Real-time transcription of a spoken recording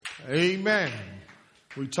Amen.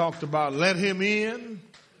 We talked about let him in.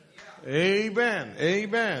 Amen.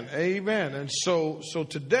 Amen. Amen. And so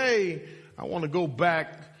today I want to go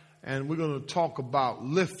back and we're going to talk about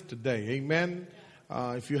lift today. Amen.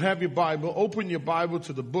 If you have your Bible, open your Bible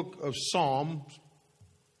to the book of Psalms.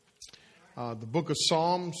 The book of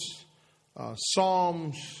Psalms.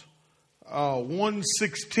 Psalms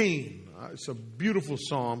 116. It's a beautiful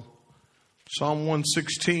psalm. Psalm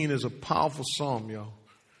 116 is a powerful psalm, y'all.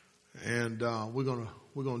 And we're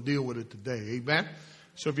gonna deal with it today. Amen.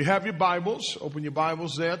 So if you have your Bibles, open your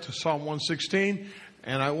Bibles there to Psalm 116.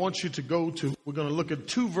 And I want you to we're going to look at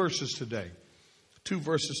two verses today. Two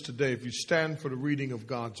verses today. If you stand for the reading of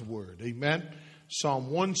God's word. Amen. Psalm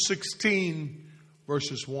 116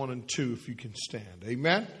 verses 1 and 2, if you can stand.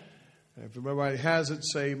 Amen. If everybody has it,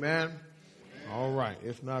 say amen. Amen. All right.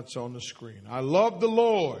 If not, it's on the screen. I love the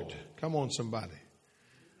Lord. Come on, somebody.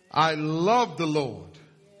 I love the Lord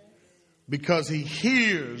because he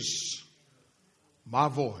hears my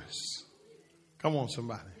voice. Come on,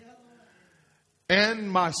 somebody.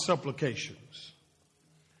 And my supplications.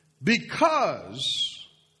 Because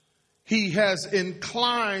he has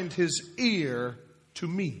inclined his ear to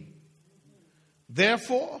me.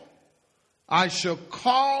 Therefore, I shall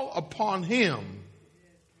call upon him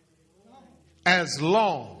as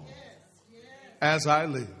long as I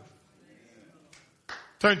live.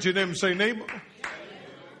 Turn to your neighbor and say, neighbor,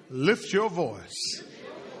 lift your voice.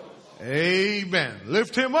 Amen.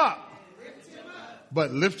 Lift him up,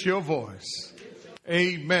 but lift your voice.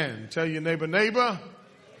 Amen. Tell your neighbor,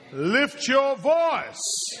 lift your voice.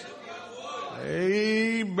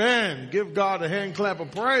 Amen. Give God a hand clap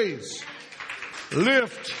of praise.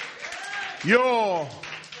 Lift your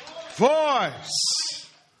voice.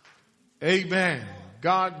 Amen.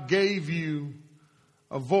 God gave you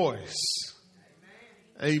a voice.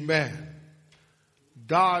 Amen.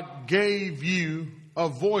 God gave you a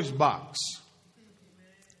voice box.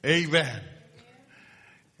 Amen.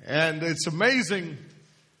 And it's amazing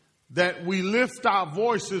that we lift our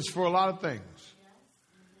voices for a lot of things.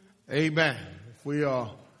 Amen. If we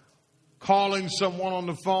are calling someone on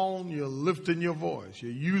the phone, you're lifting your voice.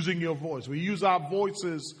 You're using your voice. We use our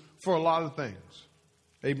voices for a lot of things.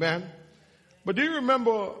 Amen. But do you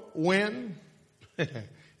remember when? You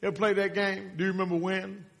ever played that game? Do you remember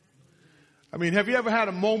when? I mean, have you ever had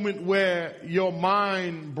a moment where your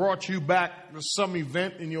mind brought you back to some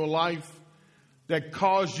event in your life that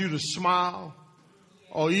caused you to smile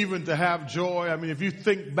or even to have joy? I mean, if you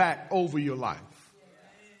think back over your life,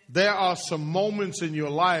 there are some moments in your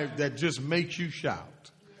life that just make you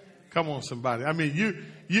shout. Come on, somebody. I mean,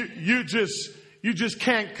 you just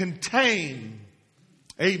can't contain,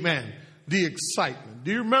 amen, the excitement.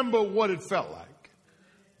 Do you remember what it felt like?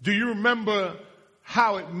 Do you remember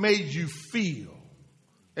how it made you feel?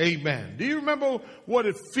 Amen. Do you remember what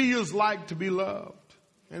it feels like to be loved?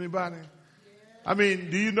 Anybody? I mean,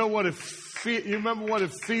 do you know what you remember what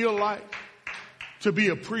it feels like to be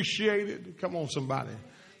appreciated? Come on, somebody.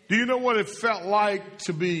 Do you know what it felt like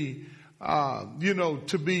to be, a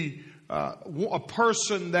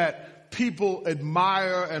person that people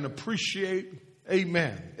admire and appreciate?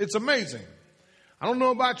 Amen. It's amazing. I don't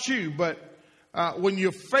know about you, but when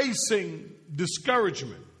you're facing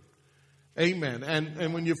discouragement, amen,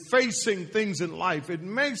 and when you're facing things in life, it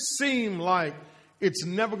may seem like it's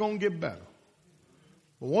never going to get better.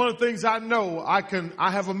 But one of the things I know, I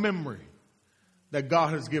have a memory that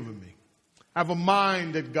God has given me. I have a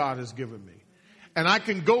mind that God has given me. And I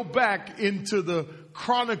can go back into the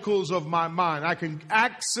chronicles of my mind. I can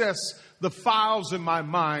access the files in my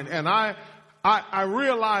mind. And I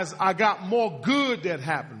realize I got more good that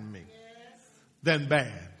happened to me than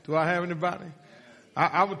bad. Do I have anybody?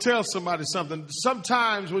 I would tell somebody something.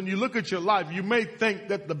 Sometimes when you look at your life, you may think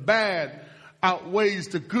that the bad outweighs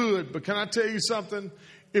the good. But can I tell you something?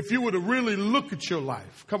 If you were to really look at your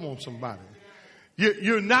life, come on, somebody.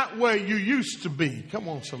 You're not where you used to be. Come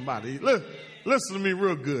on, somebody. Listen to me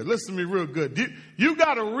real good. Listen to me real good. You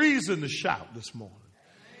got a reason to shout this morning.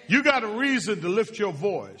 You got a reason to lift your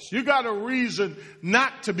voice. You got a reason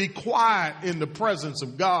not to be quiet in the presence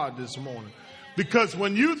of God this morning. Because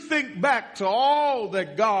when you think back to all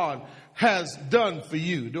that God has done for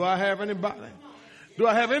you, do I have anybody? Do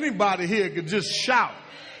I have anybody here who can just shout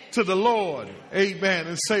to the Lord, amen,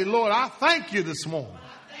 and say, Lord, I thank you this morning.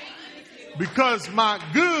 Because my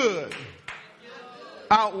good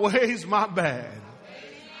outweighs my bad.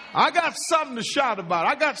 I got something to shout about.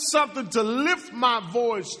 I got something to lift my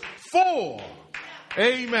voice for.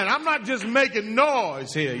 Amen. I'm not just making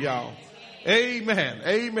noise here, y'all. Amen.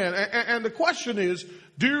 Amen. And the question is,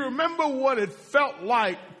 do you remember what it felt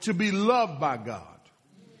like to be loved by God?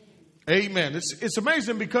 Amen. It's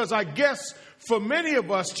amazing because I guess for many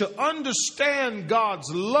of us to understand God's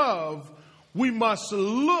love, we must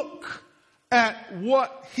look at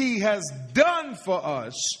what he has done for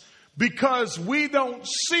us because we don't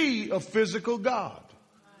see a physical God.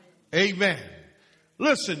 Amen.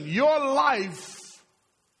 Listen, your life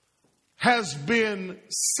has been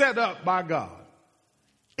set up by God.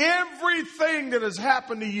 Everything that has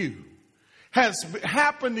happened to you has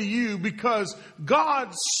happened to you because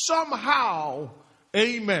God somehow,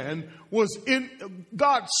 amen,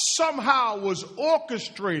 God somehow was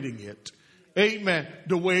orchestrating it, amen,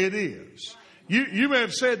 the way it is. You may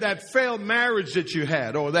have said that failed marriage that you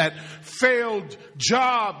had, or that failed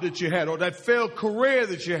job that you had, or that failed career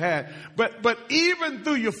that you had. But even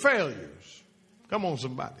through your failures, come on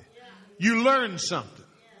somebody, you learned something.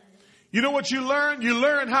 You know what you learned? You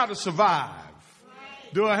learned how to survive.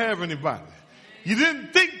 Do I have anybody? You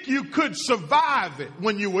didn't think you could survive it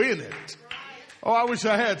when you were in it. Oh, I wish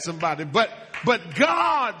I had somebody. But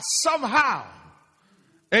God somehow,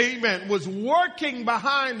 amen, was working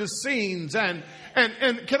behind the scenes. And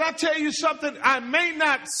can I tell you something? I may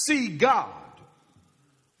not see God,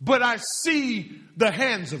 but I see the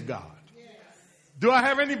hands of God. Do I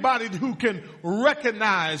have anybody who can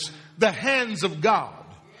recognize the hands of God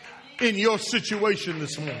in your situation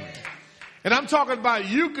this morning? And I'm talking about,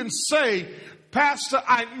 you can say, Pastor,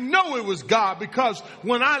 I know it was God, because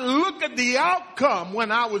when I look at the outcome, when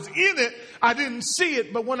I was in it, I didn't see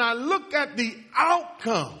it. But when I look at the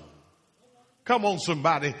outcome, come on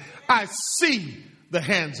somebody, I see the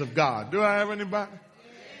hands of God. Do I have anybody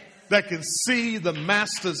that can see the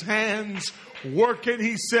master's hands working?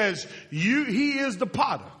 He says, he is the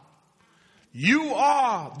potter. You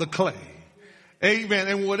are the clay. Amen.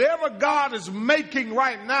 And whatever God is making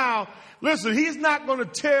right now, listen, he's not going to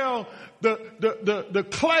tell the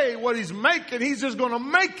clay what he's making. He's just going to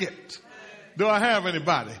make it. Do I have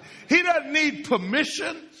anybody? He doesn't need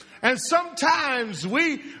permission. And sometimes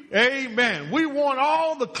we want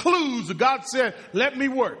all the clues. God said, let me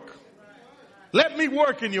work. Let me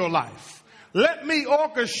work in your life. Let me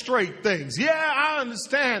orchestrate things. Yeah, I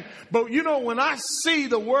understand. But you know, when I see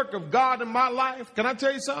the work of God in my life, can I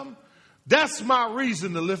tell you something? That's my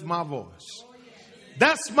reason to lift my voice.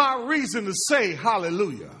 That's my reason to say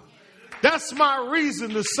hallelujah. That's my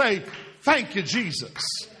reason to say thank you, Jesus.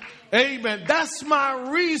 Amen. That's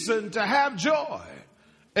my reason to have joy.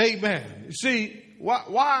 Amen. You see,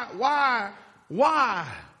 why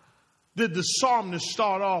did the psalmist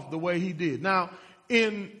start off the way he did? Now,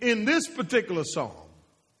 in this particular psalm,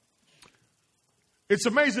 it's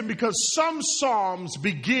amazing because some psalms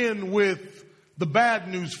begin with the bad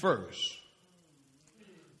news first.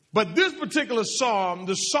 But this particular psalm,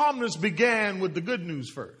 the psalmist began with the good news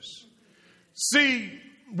first. See,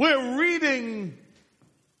 we're reading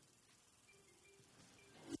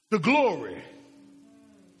the glory,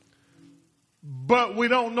 but we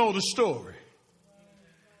don't know the story.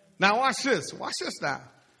 Now watch this. Watch this now.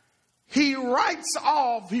 He writes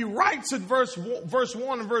in verse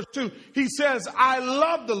 1 and verse 2, he says, I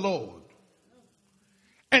love the Lord.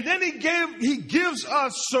 And then he gives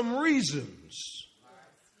us some reasons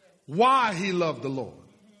why he loved the Lord.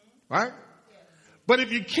 Right? But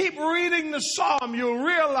if you keep reading the psalm, you'll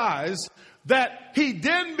realize that he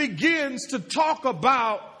then begins to talk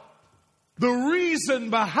about the reason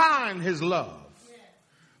behind his love.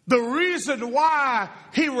 The reason why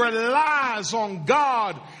he relies on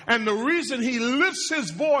God, and the reason he lifts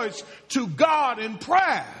his voice to God in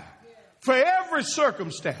prayer for every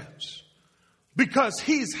circumstance, because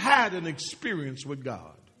he's had an experience with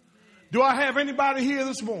God. Do I have anybody here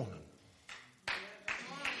this morning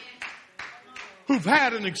who've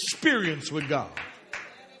had an experience with God?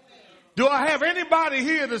 Do I have anybody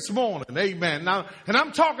here this morning? Amen. Now, and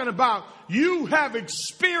I'm talking about you have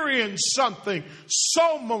experienced something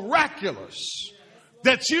so miraculous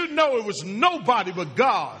that you know it was nobody but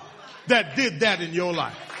God that did that in your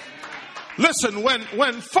life. Listen,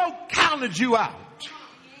 when folk counted you out,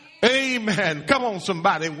 amen. Come on,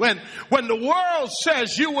 somebody. When the world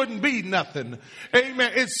says you wouldn't be nothing,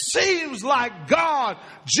 amen. It seems like God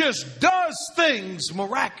just does things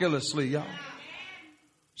miraculously, y'all.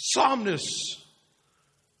 Psalmist,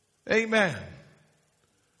 amen.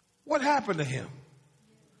 What happened to him?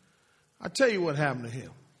 I tell you what happened to him.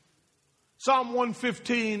 Psalm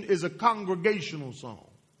 115 is a congregational song.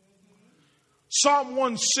 Psalm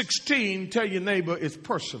 116, tell your neighbor, is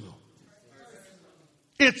personal.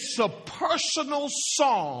 It's a personal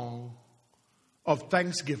song of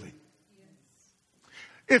thanksgiving.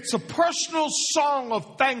 It's a personal song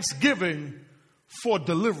of thanksgiving for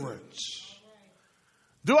deliverance.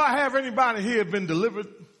 Do I have anybody here been delivered?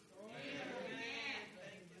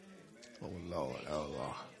 Lord, oh,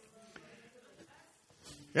 Lord.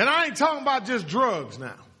 And I ain't talking about just drugs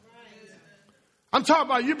now. I'm talking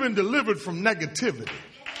about you've been delivered from negativity.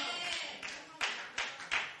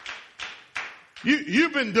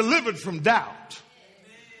 You've been delivered from doubt.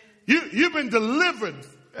 You've been delivered,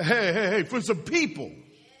 for some people.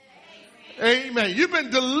 Amen. You've been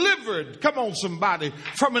delivered, come on somebody,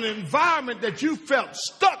 from an environment that you felt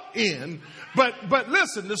stuck in. But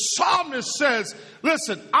listen, the psalmist says,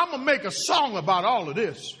 listen, I'm going to make a song about all of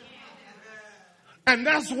this. And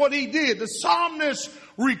that's what he did. The psalmist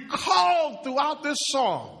recalled throughout this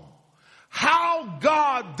song how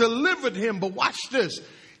God delivered him. But watch this.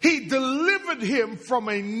 He delivered him from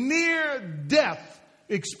a near-death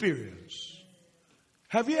experience.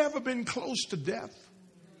 Have you ever been close to death?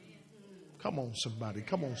 Come on, somebody.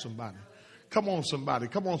 Come on, somebody. Come on, somebody.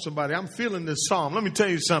 Come on, somebody. I'm feeling this psalm. Let me tell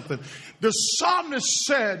you something. The psalmist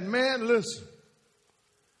said, man, listen,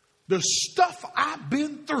 the stuff I've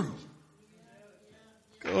been through.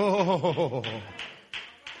 Oh,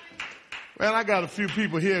 man, I got a few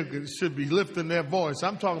people here that should be lifting their voice.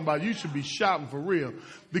 I'm talking about you should be shouting for real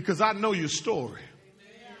because I know your story.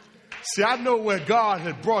 See, I know where God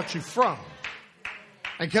had brought you from.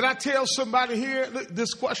 And can I tell somebody here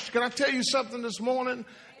this question? Can I tell you something this morning?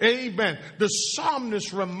 Amen. The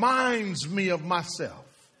psalmist reminds me of myself.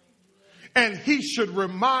 And he should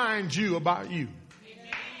remind you about you.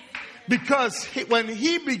 Because when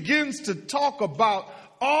he begins to talk about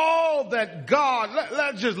all that God,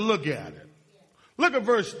 let's just look at it. Look at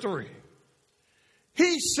verse 3.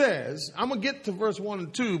 He says, I'm going to get to verse 1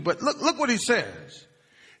 and 2, but look what he says.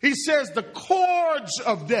 He says, the cords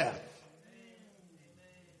of death.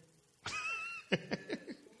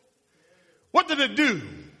 What did it do?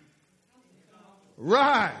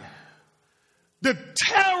 Right. The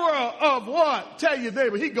terror of what? Tell your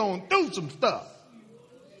neighbor, he going through some stuff.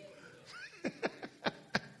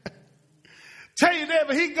 Tell your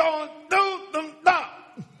neighbor, he going through some stuff.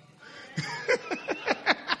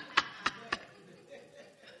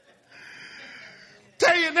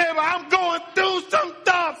 Tell your neighbor, I'm going through some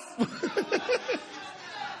stuff.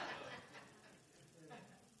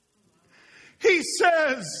 He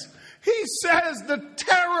says the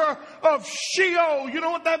terror of Sheol. You know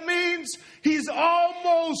what that means? He's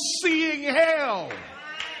almost seeing hell.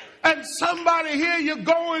 And somebody here, you're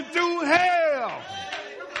going through hell.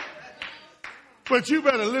 But you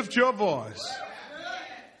better lift your voice.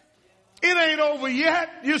 It ain't over yet.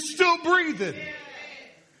 You're still breathing.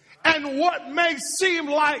 And what may seem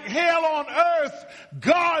like hell on earth,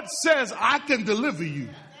 God says, I can deliver you.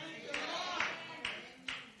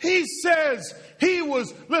 He says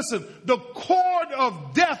listen, the cord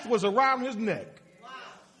of death was around his neck.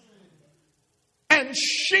 And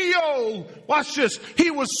Sheol, watch this, he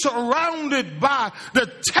was surrounded by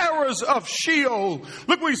the terrors of Sheol.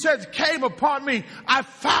 Look what he says, came upon me. I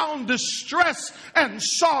found distress and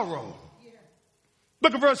sorrow.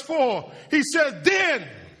 Look at verse 4. He says, then.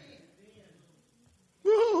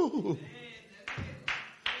 Woo.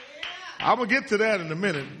 I'm going to get to that in a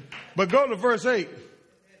minute. But go to verse 8.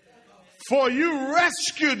 For you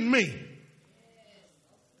rescued me.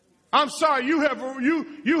 I'm sorry, you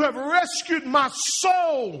have rescued my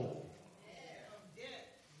soul.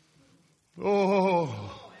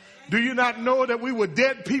 Oh, do you not know that we were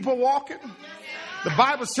dead people walking? The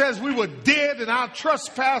Bible says we were dead in our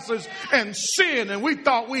trespasses and sin, and we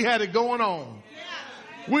thought we had it going on.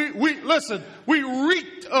 We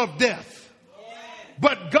reeked of death,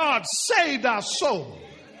 but God saved our soul.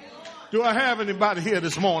 Do I have anybody here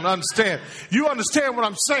this morning? Understand? You understand what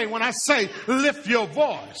I'm saying when I say lift your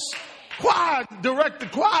voice? Choir director,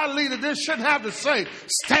 choir leader, this shouldn't have to say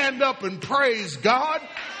stand up and praise God.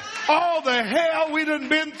 All the hell we done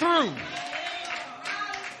been through.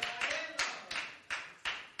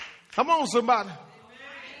 Come on, somebody.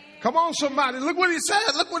 Come on, somebody. Look what he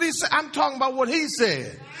said. Look what he said. I'm talking about what he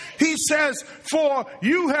said. He says, for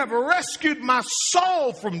you have rescued my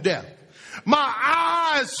soul from death. My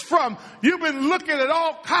eyes from, you've been looking at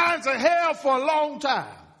all kinds of hell for a long time.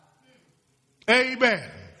 Amen.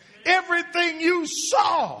 Everything you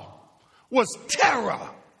saw was terror.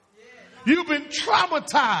 You've been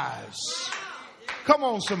traumatized. Come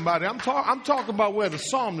on, somebody. I'm talking about where the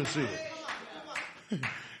psalmist is.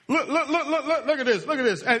 Look at this. Look at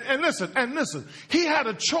this. And listen. He had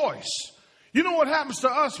a choice. You know what happens to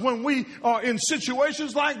us when we are in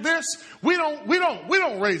situations like this? We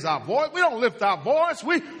don't raise our voice. We don't lift our voice.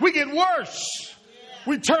 We get worse.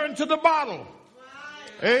 We turn to the bottle.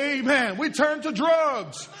 Amen. We turn to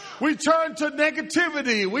drugs. We turn to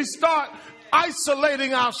negativity. We start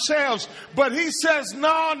isolating ourselves. But he says,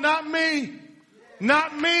 no, not me.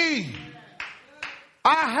 Not me.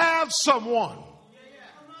 I have someone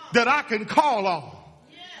that I can call on.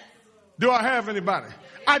 Do I have anybody?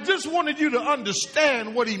 I just wanted you to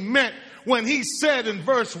understand what he meant when he said in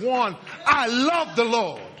verse 1, I love the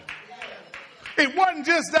Lord. It wasn't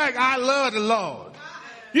just that I love the Lord.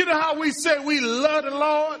 You know how we say we love the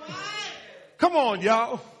Lord? Come on,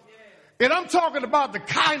 y'all. And I'm talking about the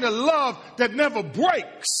kind of love that never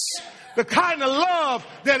breaks. The kind of love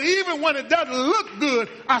that even when it doesn't look good,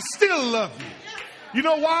 I still love you. You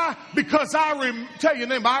know why? Because tell your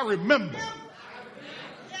neighbor, I remember.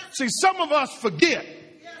 See, some of us forget.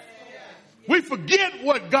 We forget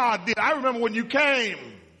what God did. I remember when you came.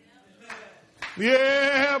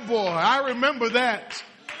 Yeah, boy, I remember that.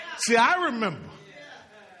 See, I remember.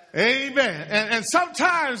 Amen. And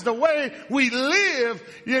sometimes the way we live,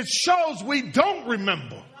 it shows we don't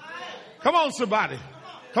remember. Come on, somebody.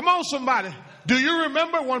 Come on, somebody. Do you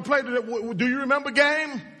remember one play? Do you remember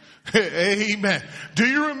game? Amen. Do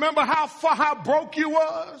you remember how broke you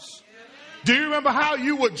was? Do you remember how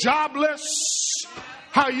you were jobless?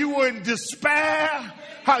 How you were in despair?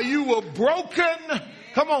 How you were broken?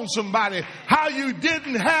 Come on, somebody. How you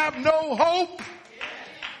didn't have no hope?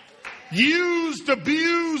 Used,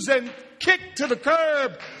 abused, and kicked to the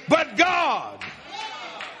curb. But God.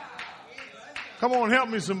 Come on, help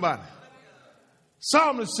me, somebody.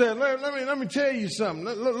 Psalmist said, let me tell you something.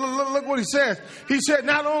 Look what he says. He said,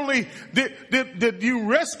 not only did you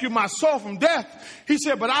rescue my soul from death, he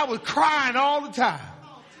said, but I was crying all the time.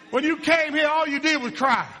 When you came here, all you did was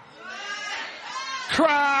cry.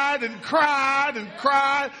 Cried and cried and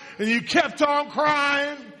cried, and you kept on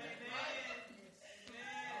crying.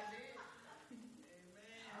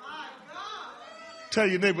 Tell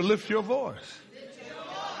your neighbor, lift your voice.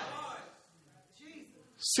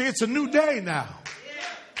 See, it's a new day now.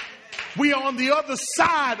 We are on the other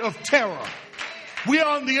side of terror. We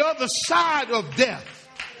are on the other side of death.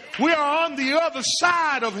 We are on the other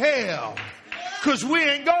side of hell. Because we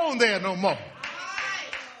ain't going there no more.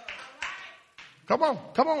 Come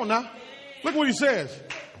on now. Look what he says.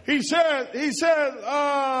 He said,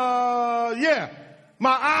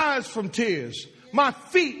 my eyes from tears. My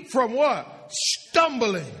feet from what?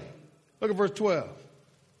 Stumbling. Look at verse 12.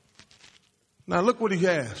 Now look what he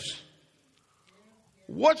asks.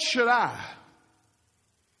 What should I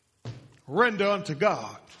render unto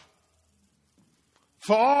God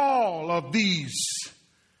for all of these?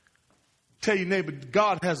 Tell your neighbor,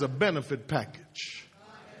 God has a benefit package.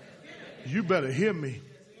 You better hear me.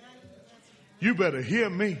 You better hear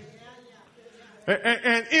me.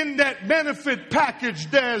 And in that benefit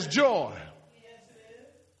package, there's joy.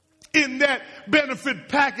 In that benefit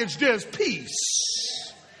package, there's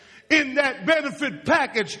peace. In that benefit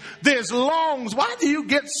package, there's longs. Why do you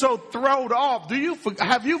get so thrown off?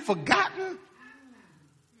 Have you forgotten?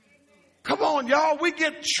 Come on, y'all. We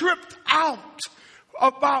get tripped out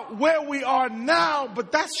about where we are now,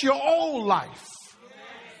 but that's your old life.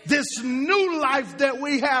 This new life that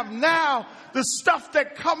we have now, the stuff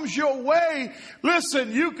that comes your way,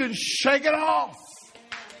 listen, you can shake it off.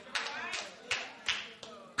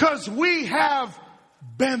 Because we have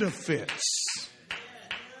benefits.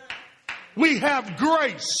 We have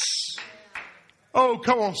grace. Oh,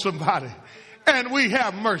 come on, somebody. And we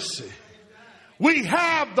have mercy. We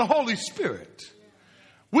have the Holy Spirit.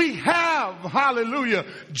 We have, hallelujah,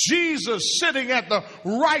 Jesus sitting at the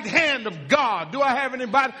right hand of God. Do I have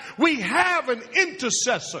anybody? We have an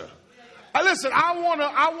intercessor. Listen,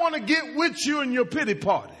 I want to get with you in your pity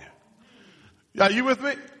party. Are you with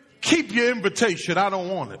me? Keep your invitation. I don't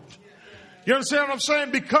want it. You understand what I'm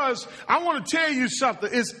saying? Because I want to tell you something.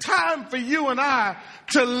 It's time for you and I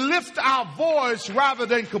to lift our voice rather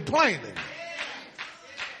than complaining.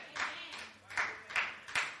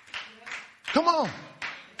 Come on.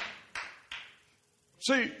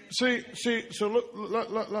 See, so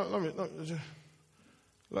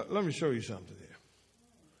let me show you something here.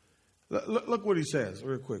 Look what he says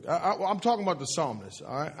real quick. I'm talking about the psalmist,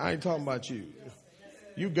 all right? I ain't talking about you.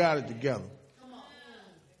 You got it together.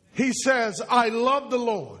 He says, I love the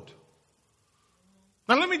Lord.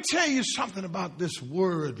 Now let me tell you something about this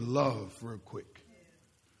word love real quick.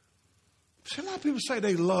 See, a lot of people say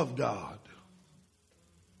they love God.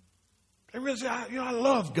 They really say, I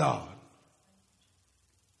love God.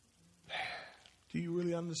 Do you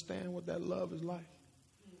really understand what that love is like?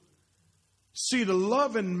 See, the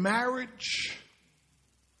love in marriage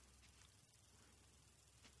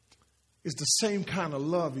is the same kind of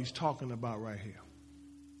love he's talking about right here.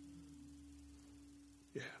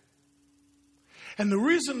 Yeah. And the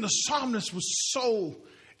reason the psalmist was so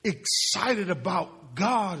excited about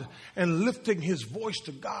God and lifting his voice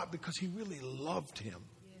to God because he really loved him.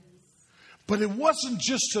 But it wasn't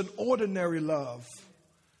just an ordinary love.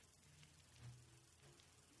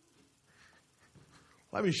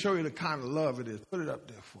 Let me show you the kind of love it is. Put it up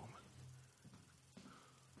there for me.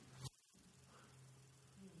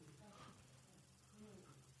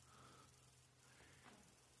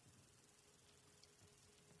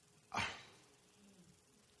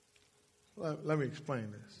 Let me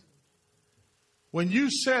explain this. When you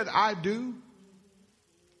said I do,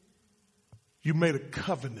 you made a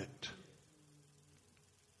covenant.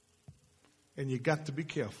 And you got to be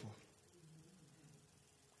careful.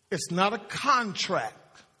 It's not a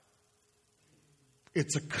contract.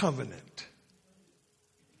 It's a covenant.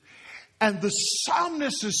 And the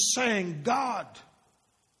psalmist is saying, God,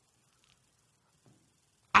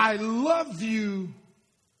 I love you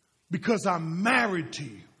because I'm married to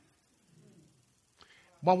you.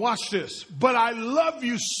 But watch this. But I love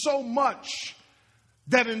you so much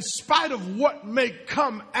that in spite of what may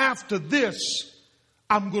come after this,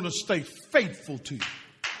 I'm going to stay faithful to you.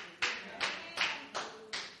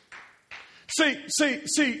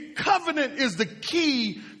 See, covenant is the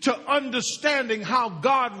key to understanding how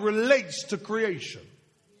God relates to creation.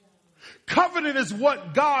 Covenant is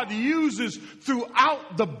what God uses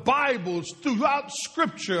throughout the Bible, throughout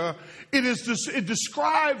Scripture. It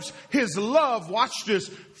describes His love, watch this,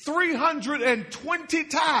 320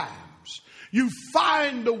 times. You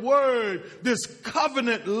find the word, this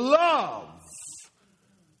covenant love,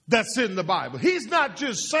 that's in the Bible. He's not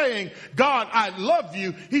just saying, God, I love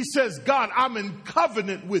you. He says, God, I'm in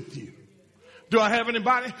covenant with you. Do I have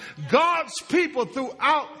anybody? God's people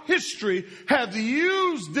throughout history have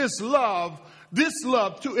used this love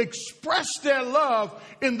to express their love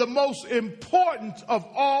in the most important of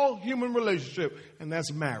all human relationships, and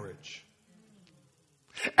that's marriage.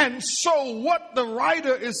 And so what the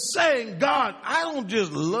writer is saying, God, I don't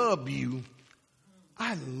just love you,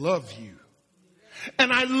 I love you.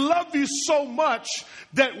 And I love you so much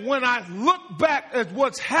that when I look back at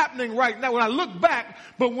what's happening right now, when I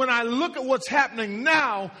look at what's happening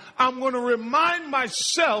now, I'm going to remind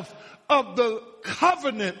myself of the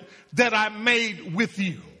covenant that I made with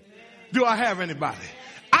you. Do I have anybody?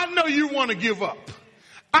 I know you want to give up.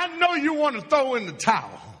 I know you want to throw in the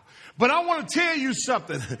towel. But I want to tell you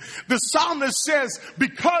something. The psalmist says,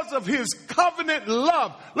 because of his covenant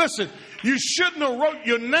love, listen, you shouldn't have wrote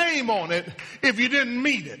your name on it if you didn't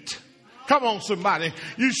mean it. Come on, somebody.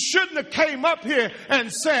 You shouldn't have came up here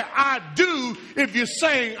and said, I do, if you're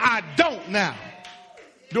saying I don't now.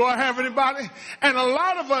 Do I have anybody? And a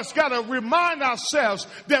lot of us got to remind ourselves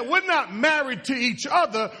that we're not married to each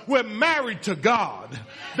other. We're married to God.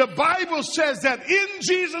 The Bible says that in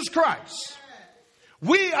Jesus Christ,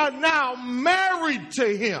 we are now married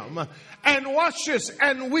to Him. And watch this.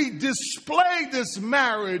 And we display this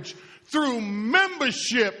marriage through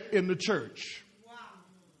membership in the church.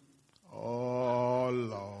 Oh,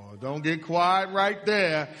 Lord. Don't get quiet right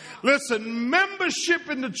there. Listen, membership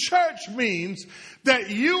in the church means that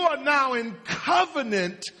you are now in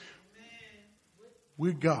covenant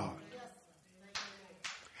with God.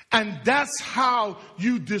 And that's how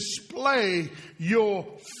you display your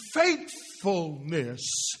faithfulness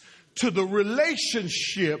to the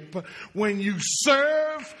relationship when you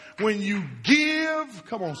serve, when you give,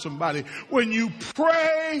 come on somebody, when you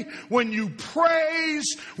pray, when you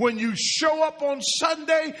praise, when you show up on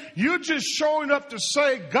Sunday, you're just showing up to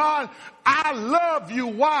say, God, I love you.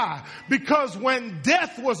 Why? Because when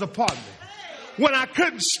death was upon me, when I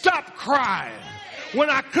couldn't stop crying, when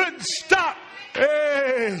I couldn't stop,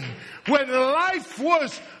 when life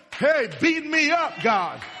was, beating me up,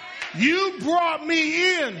 God, you brought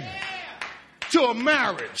me in to a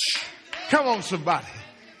marriage. Come on, somebody.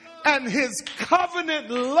 And His covenant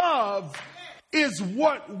love is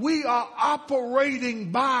what we are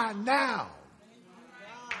operating by now.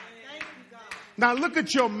 Now look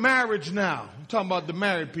at your marriage now. I'm talking about the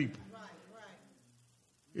married people.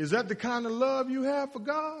 Is that the kind of love you have for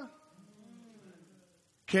God?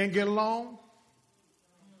 Can't get along?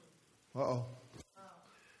 Uh-oh.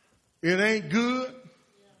 It ain't good.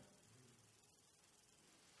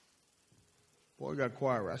 Boy, it got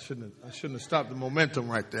quiet. I shouldn't have stopped the momentum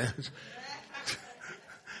right there.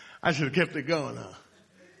 I should have kept it going.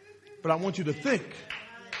 But I want you to think.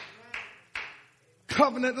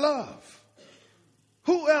 Covenant love.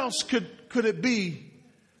 Who else could it be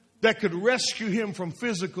that could rescue him from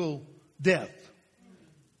physical death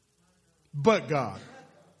but God?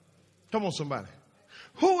 Come on, somebody.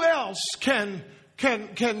 Who else can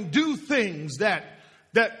do things that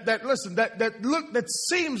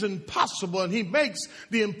seems impossible, and He makes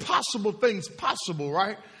the impossible things possible,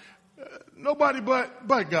 right? Nobody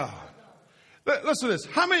but God. Listen to this.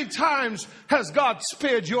 How many times has God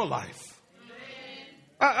spared your life?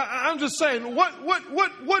 I'm just saying,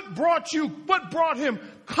 what brought him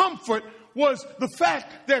comfort was the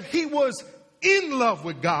fact that he was in love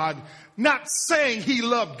with God, not saying he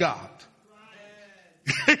loved God.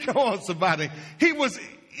 Come on, somebody. He was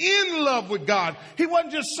in love with God. He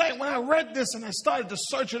wasn't just saying, when I read this and I started to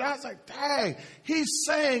search it, I was like, dang, he's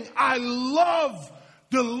saying, I love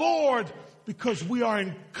the Lord because we are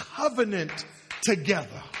in covenant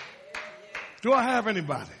together. Do I have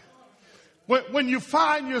anybody? When you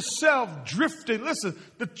find yourself drifting, listen,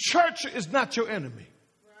 the church is not your enemy.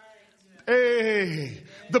 Hey,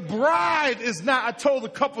 the bride is not, I told the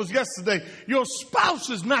couples yesterday, your spouse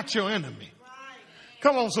is not your enemy.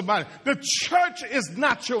 Come on, somebody. The church is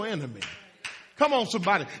not your enemy. Come on,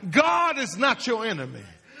 somebody. God is not your enemy.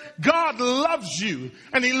 God loves you,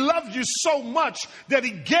 and he loved you so much that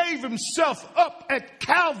he gave himself up at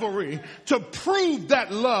Calvary to prove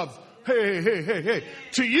that love, hey,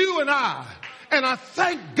 to you and I. And I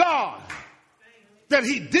thank God that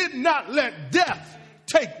he did not let death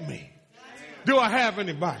take me. Do I have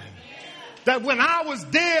anybody? That when I was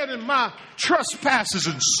dead in my trespasses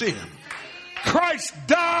and sin, Christ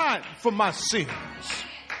died for my sins.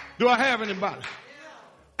 Do I have anybody?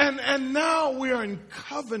 And now we are in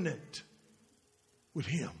covenant with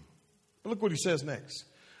him. Look what he says next.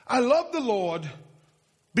 I love the Lord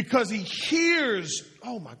because he hears.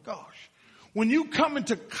 Oh my gosh. When you come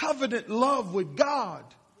into covenant love with God,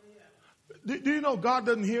 do you know God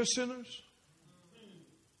doesn't hear sinners?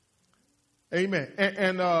 Amen.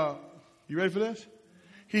 And you ready for this?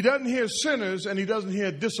 He doesn't hear sinners, and he doesn't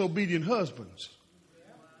hear disobedient husbands.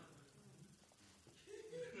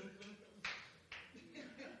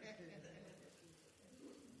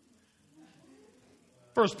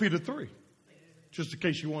 Pt.4, just in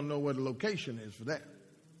case you want to know where the location is for that.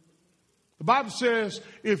 The Bible says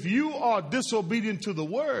if you are disobedient to the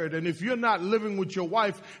word, and if you're not living with your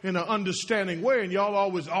wife in an understanding way, and y'all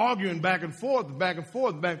always arguing back and forth,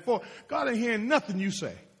 God ain't hearing nothing you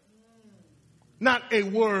say. Not a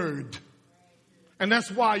word. And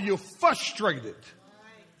that's why you're frustrated.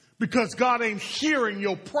 Because God ain't hearing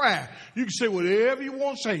your prayer. You can say whatever you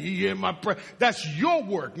want to say. He hear my prayer. That's your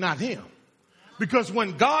work, not him. Because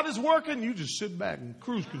when God is working, you just sit back and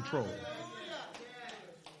cruise control.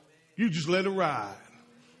 You just let it ride.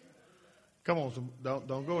 Come on,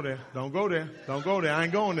 don't go there. Don't go there. Don't go there. I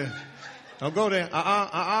ain't going there. Don't go there.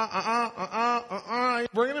 I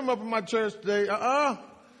ain't bringing him up in my church today.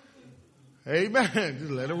 Amen.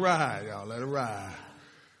 Just let it ride, y'all. Let it ride.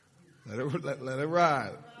 Let it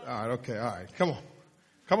ride. All right. Okay. All right. Come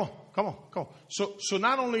on. So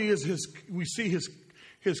not only is we see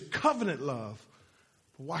his covenant love,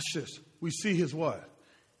 but watch this. We see his what?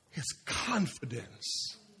 His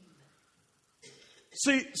confidence.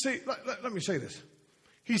 See, let me say this.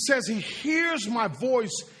 He says he hears my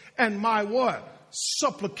voice and my what?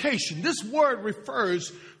 Supplication. This word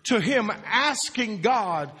refers to him asking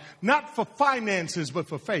God, not for finances, but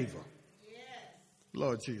for favor. Yes.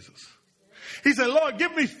 Lord Jesus. He said, Lord,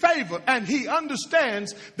 give me favor. And he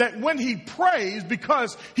understands that when he prays,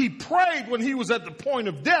 because he prayed when he was at the point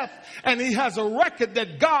of death, and he has a record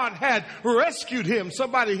that God had rescued him.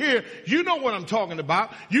 Somebody here, you know what I'm talking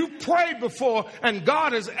about. You prayed before and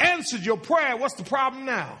God has answered your prayer. What's the problem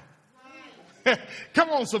now?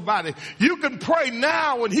 Come on, somebody. You can pray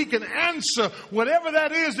now and he can answer whatever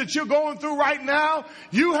that is that you're going through right now.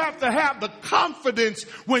 You have to have the confidence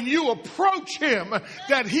when you approach him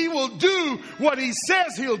that he will do what he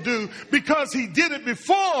says he'll do, because he did it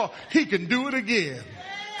before, he can do it again.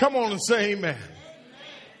 Come on and say amen.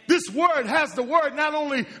 This word has the word, not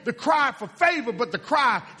only the cry for favor, but the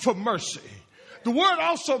cry for mercy. The word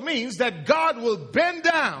also means that God will bend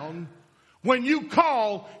down. When you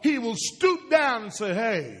call, he will stoop down and say,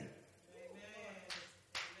 hey.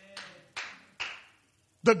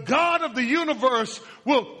 The God of the universe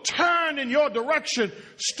will turn in your direction,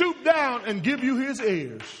 stoop down, and give you his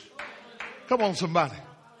ears. Come on, somebody.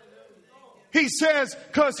 He says,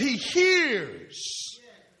 because he hears.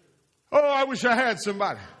 Oh, I wish I had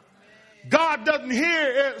somebody. God doesn't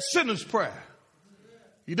hear a sinner's prayer.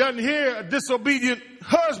 He doesn't hear a disobedient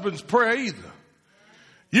husband's prayer either.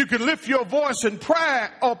 You can lift your voice in prayer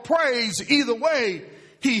or praise. Either way,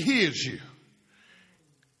 he hears you.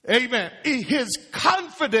 Amen. His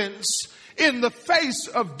confidence in the face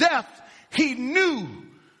of death, he knew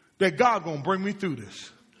that God gonna bring me through this.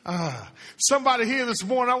 Somebody here this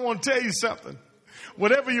morning, I want to tell you something.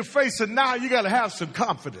 Whatever you're facing now, you got to have some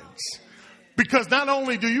confidence. Because not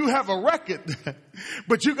only do you have a record,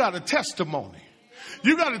 but you got a testimony.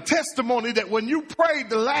 You got a testimony that when you prayed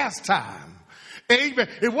the last time, Amen.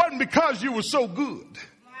 It wasn't because you were so good.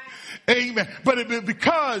 Amen. But it was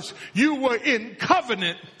because you were in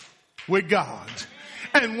covenant with God.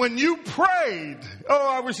 And when you prayed, oh,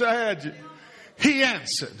 I wish I had you. He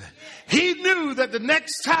answered. He knew that the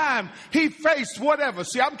next time he faced whatever.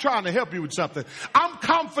 See, I'm trying to help you with something. I'm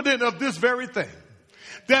confident of this very thing.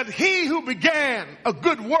 That he who began a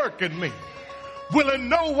good work in me will in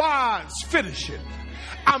no wise finish it.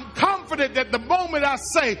 I'm confident that the moment I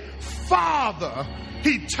say, Father,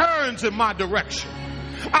 he turns in my direction.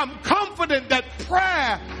 I'm confident that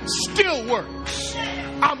prayer still works.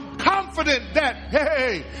 I'm confident that,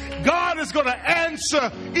 hey, God is going to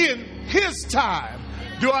answer in his time.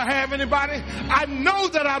 Do I have anybody? I know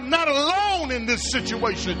that I'm not alone in this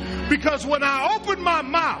situation, because when I open my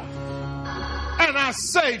mouth and I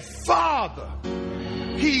say, Father,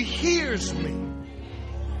 he hears me.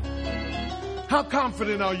 How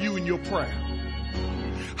confident are you in your prayer?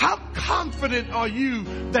 How confident are you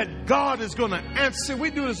that God is going to answer? We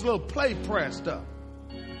do this little play prayer stuff.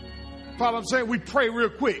 Follow what I'm saying? We pray real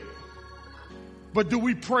quick. But do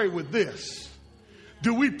we pray with this?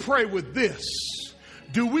 Do we pray with this?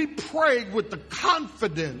 Do we pray with the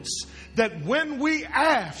confidence that when we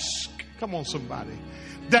ask, come on somebody,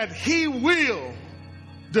 that he will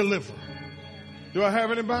deliver? Do I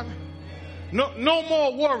have anybody? No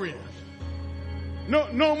more worrying.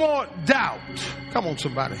 No more doubt. Come on,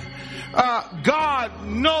 somebody. God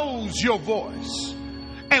knows your voice.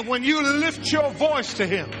 And when you lift your voice to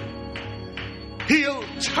him, he'll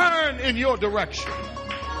turn in your direction.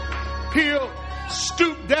 He'll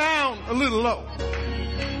stoop down a little low.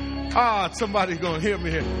 Somebody's going to hear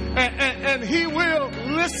me here. And he will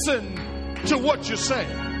listen to what you're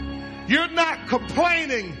saying. You're not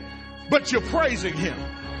complaining, but you're praising him.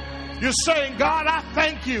 You're saying, God, I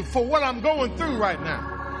thank you for what I'm going through right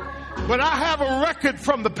now. But I have a record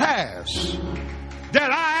from the past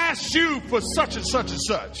that I asked you for such and such and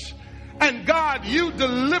such. And God, you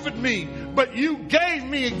delivered me, but you gave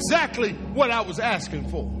me exactly what I was asking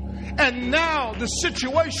for. And now the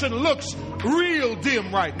situation looks real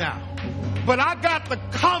dim right now. But I got the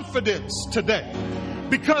confidence today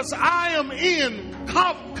because I am in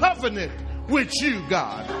covenant with you,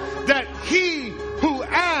 God, that he who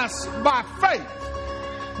asks by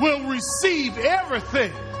faith will receive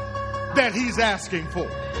everything that he's asking for.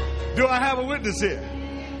 Do I have a witness here?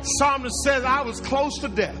 Psalmist says, I was close to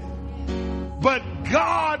death, but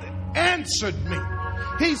God answered me.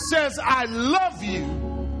 He says, I love you,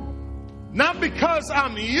 not because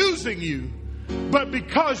I'm using you, but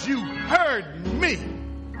because you heard me.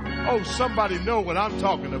 Oh, somebody know what I'm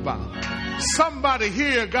talking about. Somebody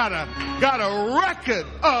here got a record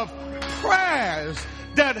of prayers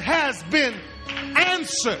that has been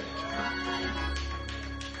answered.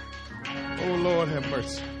 Oh, Lord, have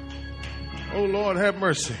mercy. Oh, Lord, have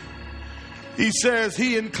mercy. He says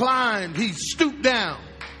he inclined, he stooped down.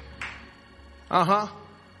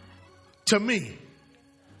 To me.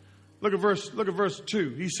 Look at verse 2.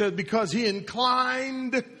 He said, because he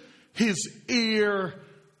inclined his ear,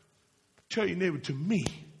 tell your neighbor, to me.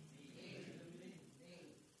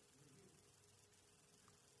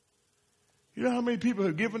 You know how many people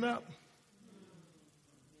have given up?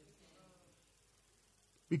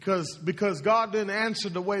 Because God didn't answer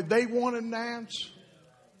the way they wanted him to answer.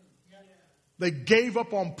 They gave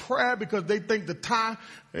up on prayer because they think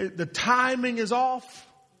the timing is off.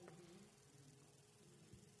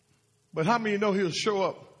 But how many know he'll show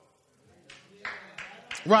up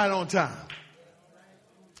right on time?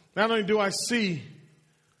 Not only do I see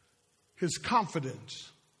his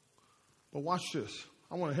confidence, but watch this.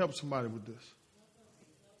 I want to help somebody with this.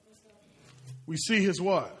 We see his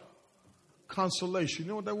what? Consolation. You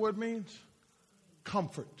know what that word means?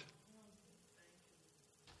 Comfort.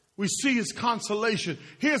 We see his consolation.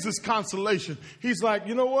 Here's his consolation. He's like,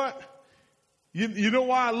 you know what? You know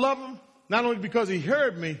why I love him? Not only because he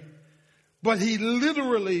heard me, but he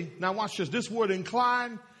literally, now watch this. This word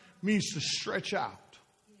incline means to stretch out.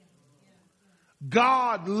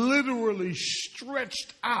 God literally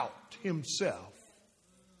stretched out himself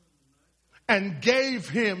and gave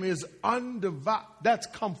him his undivided. That's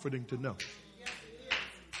comforting to know.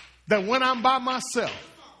 That when I'm by myself,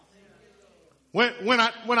 when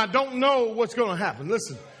I don't know what's going to happen,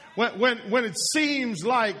 listen, when it seems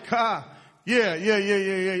like, like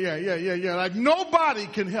nobody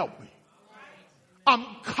can help me, I'm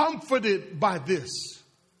comforted by this,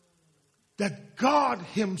 that God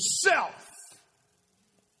himself,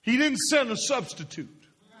 he didn't send a substitute.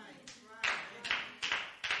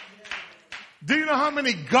 Do you know how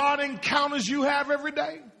many God encounters you have every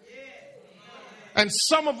day? And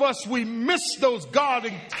some of us, we miss those God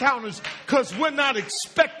encounters because we're not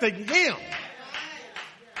expecting him.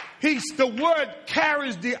 The word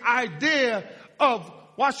carries the idea of,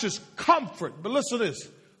 watch this, comfort. But listen to this.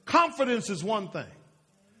 Confidence is one thing.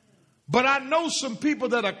 But I know some people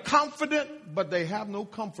that are confident, but they have no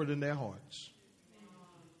comfort in their hearts.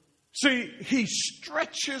 See, he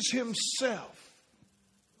stretches himself.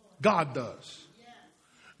 God does.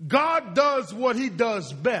 God does what he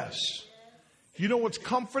does best. You know what's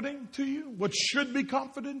comforting to you? What should be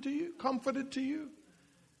comforting to you? Comforted to you?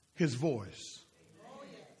 His voice.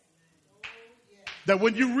 That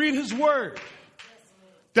when you read his word,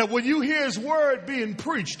 that when you hear his word being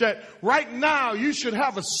preached, that right now you should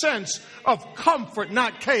have a sense of comfort,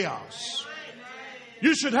 not chaos.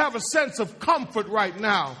 You should have a sense of comfort right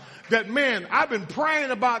now. That, man, I've been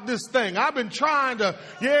praying about this thing. I've been trying to,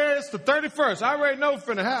 it's the 31st. I already know it's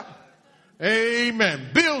finna happen.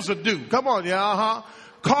 Amen. Bills are due. Come on, yeah,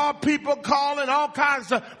 Call people calling, all kinds of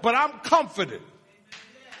stuff. But I'm comforted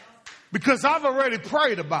because I've already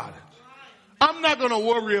prayed about it. I'm not going to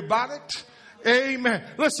worry about it. Amen.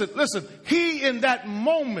 Listen. He in that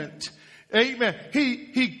moment, amen,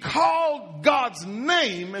 he called God's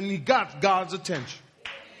name and he got God's attention.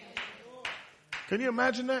 Can you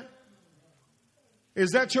imagine that?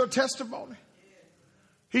 Is that your testimony?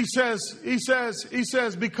 He says,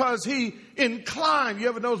 because he inclined. You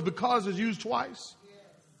ever notice because is used twice?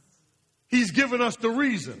 He's given us the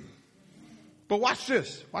reason. But watch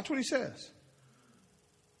this. Watch what he says.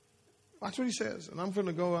 Watch what he says. And I'm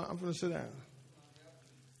going to sit down.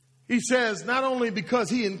 He says, not only because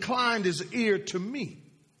he inclined his ear to me,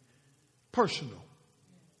 personal.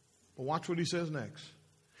 But watch what he says next.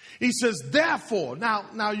 He says, therefore.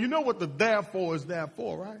 Now you know what the therefore is there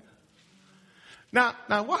for, right?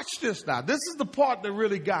 Now watch this now. This is the part that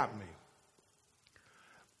really got me.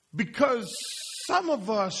 Because some of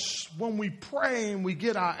us, when we pray and we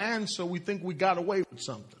get our answer, we think we got away with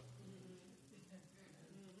something.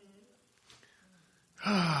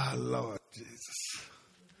 Ah, Lord Jesus.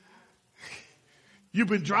 You've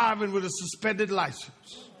been driving with a suspended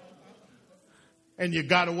license. And you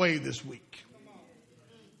got away this week.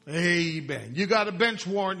 Amen. You got a bench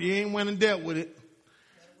warrant. You ain't went and dealt with it.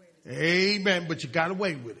 Amen. But you got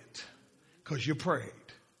away with it. Because you prayed.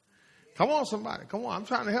 Come on, somebody. Come on. I'm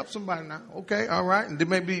trying to help somebody now. Okay. All right. And then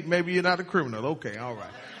maybe you're not a criminal. Okay. All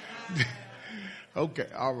right. Okay.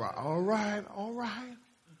 All right. All right. All right.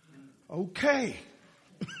 Okay.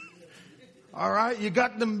 All right. You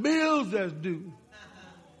got them bills that's due.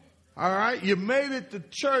 All right. You made it to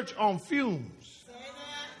church on fumes.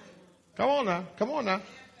 Come on now. Come on now.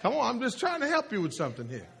 Come on. I'm just trying to help you with something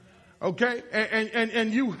here. Okay.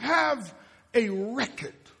 And you have a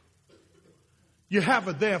record. You have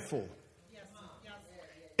a therefore.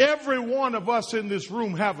 Every one of us in this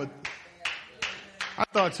room have a. I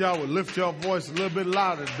thought y'all would lift your voice a little bit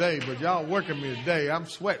louder today, but y'all working me today. I'm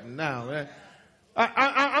sweating now, man.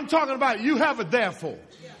 I'm talking about you have a therefore.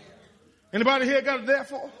 Anybody here got a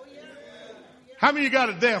therefore? How many of you got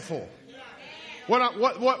a therefore?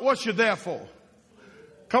 What's your therefore?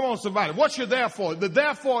 Come on, somebody. What's your therefore? The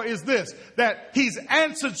therefore is this, that he's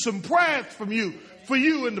answered some prayers for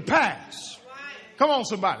you in the past. Come on,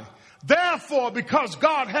 somebody. Therefore, because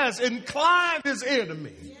God has inclined his ear to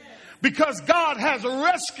me, because God has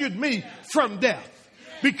rescued me from death,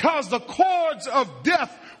 because the cords of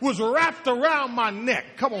death was wrapped around my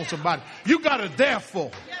neck. Come on, somebody. You got a therefore.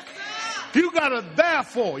 You got a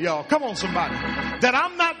therefore, y'all. Come on, somebody. That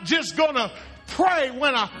I'm not just going to pray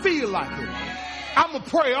when I feel like it. I'm going to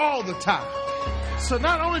pray all the time. So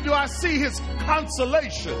not only do I see his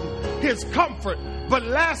consolation, his comfort, but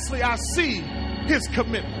lastly, I see his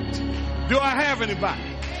commitment. Do I have anybody?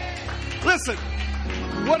 Listen,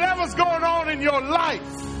 whatever's going on in your life,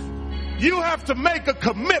 you have to make a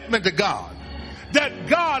commitment to God. That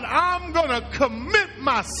God, I'm going to commit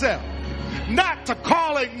myself not to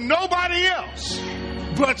calling nobody else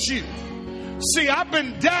but you. See, I've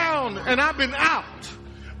been down and I've been out.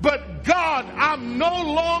 But God, I'm no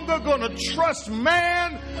longer going to trust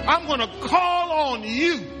man. I'm going to call on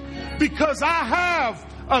you because I have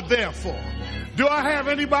a therefore. Do I have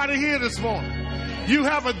anybody here this morning? You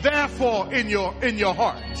have a therefore in your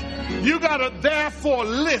heart. You got a therefore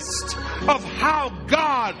list of how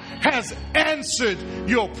God has answered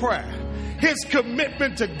your prayer. His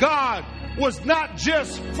commitment to God was not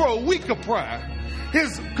just for a week of prayer.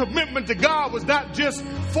 His commitment to God was not just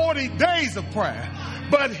 40 days of prayer,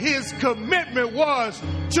 but his commitment was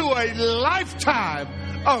to a lifetime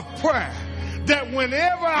of prayer. That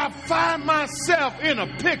whenever I find myself in a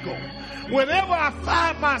pickle, Whenever I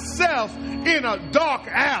find myself in a dark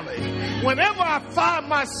alley, whenever I find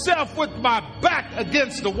myself with my back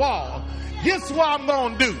against the wall, guess what I'm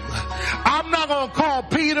going to do? I'm not going to call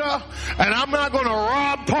Peter and I'm not going to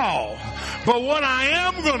rob Paul. But what I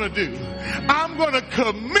am going to do, I'm going to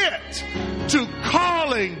commit to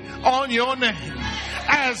calling on your name.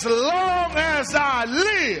 As long as I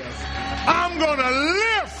live, I'm going to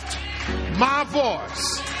lift my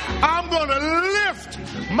voice. I'm going to lift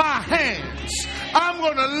my hands. I'm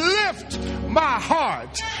going to lift my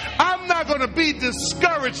heart. I'm not going to be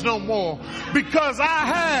discouraged no more because I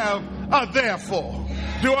have a therefore.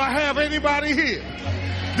 Do I have anybody here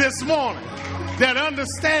this morning that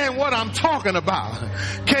understand what I'm talking about?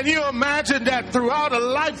 Can you imagine that throughout a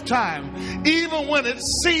lifetime, even when it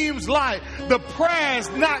seems like the prayer's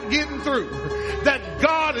not getting through, that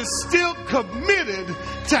God is still committed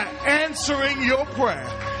to answering your prayer?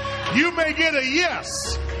 You may get a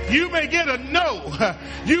yes. You may get a no.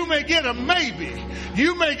 You may get a maybe.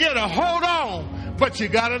 You may get a hold on, but you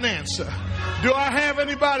got an answer. Do I have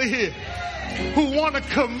anybody here who want to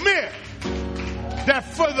commit that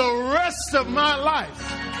for the rest of my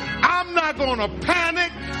life, I'm not going to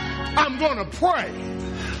panic, I'm going to pray.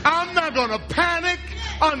 I'm not going to panic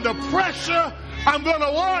under pressure. I'm going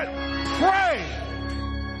to what? Pray.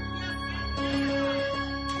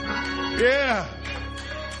 Yeah.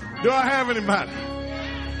 Do I have anybody?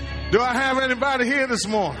 Do I have anybody here this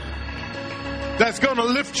morning that's going to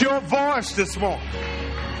lift your voice this morning?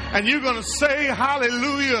 And you're going to say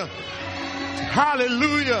hallelujah,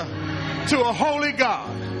 hallelujah to a holy God.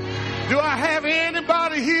 Do I have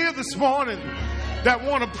anybody here this morning that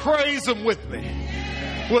want to praise him with me?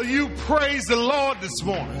 Will you praise the Lord this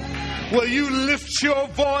morning? Will you lift your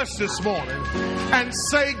voice this morning and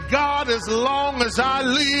say, God, as long as I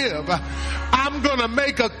live, I'm going to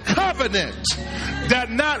make a covenant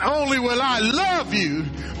that not only will I love you,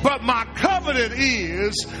 but my covenant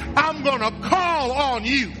is I'm going to call on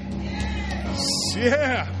you.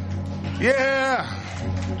 Yeah. Yeah.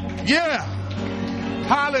 Yeah.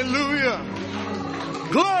 Hallelujah.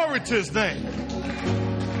 Glory to his name.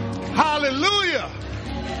 Hallelujah.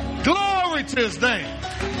 Glory to his name.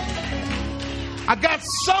 I got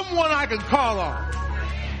someone I can call on.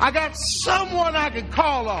 I got someone I can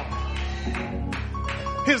call on.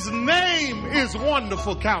 His name is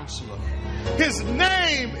Wonderful Counselor. His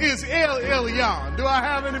name is El Elyon. Do I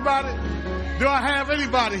have anybody? Do I have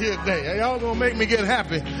anybody here today? Y'all gonna make me get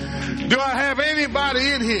happy. Do I have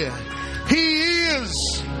anybody in here? He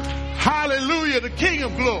is, hallelujah, the King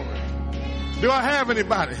of glory. Do I have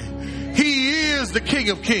anybody? He is the King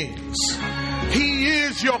of kings. He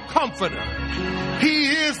is your comforter. He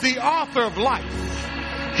is the author of life.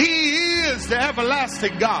 He is the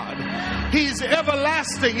everlasting God. He's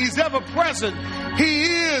everlasting. He's ever present. He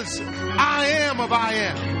is I am of I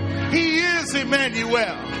am. He is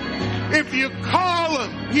Emmanuel. If you call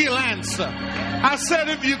him, he'll answer. I said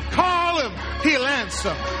if you call him, he'll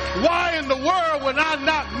answer. Why in the world would I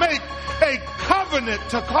not make a covenant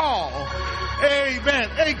to call? Amen.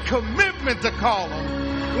 A commitment to call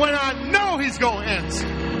him when I know he's going to answer.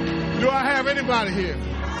 Do I have anybody here?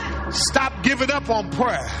 Stop giving up on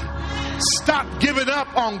prayer. Stop giving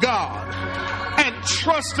up on God. And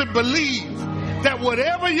trust and believe that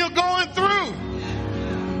whatever you're going through,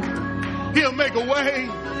 he'll make a way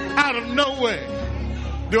out of no way.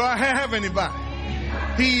 Do I have anybody?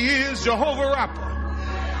 He is Jehovah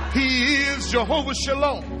Rapha. He is Jehovah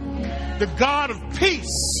Shalom, the God of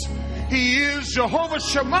peace. He is Jehovah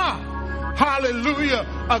Shammah. Hallelujah.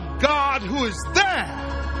 A God who is there.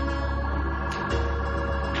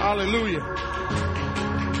 Hallelujah.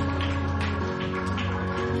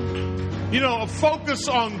 You know, a focus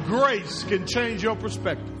on grace can change your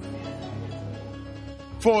perspective.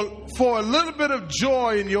 For a little bit of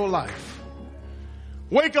joy in your life,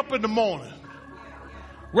 wake up in the morning.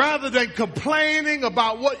 Rather than complaining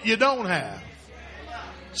about what you don't have,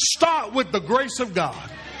 start with the grace of God.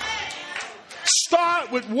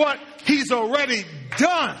 Start with what he's already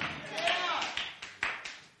done.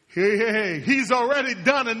 Hey, he's already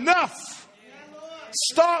done enough.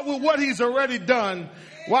 Start with what he's already done.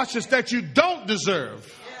 Watch this, that you don't deserve.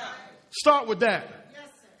 Start with that.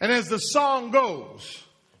 And as the song goes,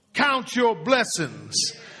 count your blessings.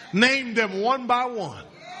 Name them one by one.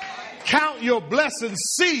 Count your blessings.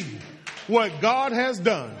 See what God has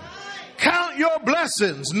done. Count your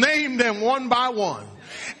blessings. Name them one by one.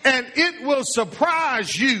 And it will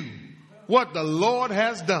surprise you what the Lord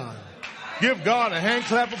has done. Give God a hand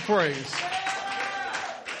clap of praise.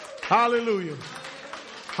 Hallelujah.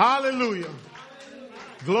 Hallelujah.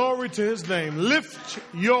 Glory to his name. Lift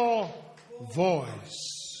your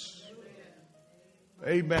voice.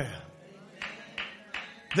 Amen.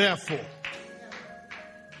 Therefore,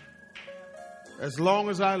 as long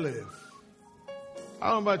as I live, I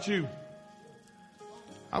don't know about you.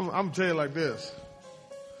 I'm going to tell you like this.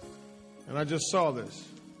 And I just saw this.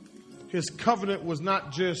 His covenant was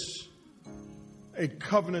not just a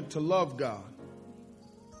covenant to love God,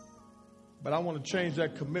 but I want to change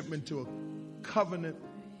that commitment to a commitment covenant.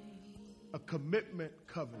 A commitment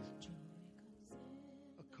covenant.